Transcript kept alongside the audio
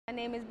My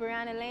name is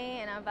Briana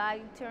Lane, and I'm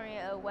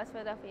valedictorian of West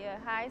Philadelphia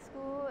High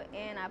School,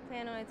 and I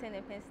plan on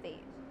attending Penn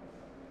State.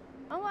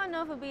 I'm well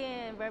known for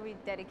being very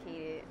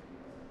dedicated.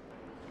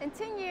 In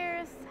 10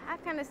 years, I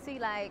kind of see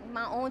like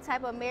my own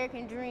type of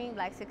American dream,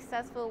 like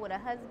successful with a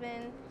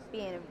husband,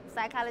 being a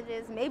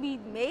psychologist, maybe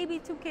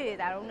 2 kids,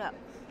 I don't know,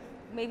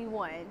 maybe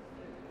 1.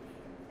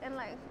 And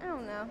like, I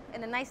don't know,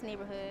 in a nice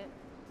neighborhood.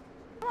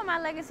 I want my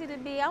legacy to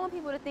be, I want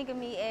people to think of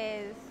me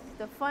as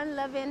the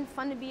fun-loving,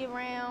 fun to be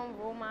around,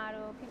 role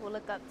model, people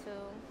look up to.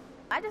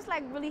 I just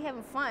like really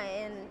having fun,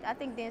 and I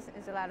think dancing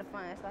is a lot of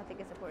fun, so I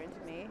think it's important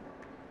to me.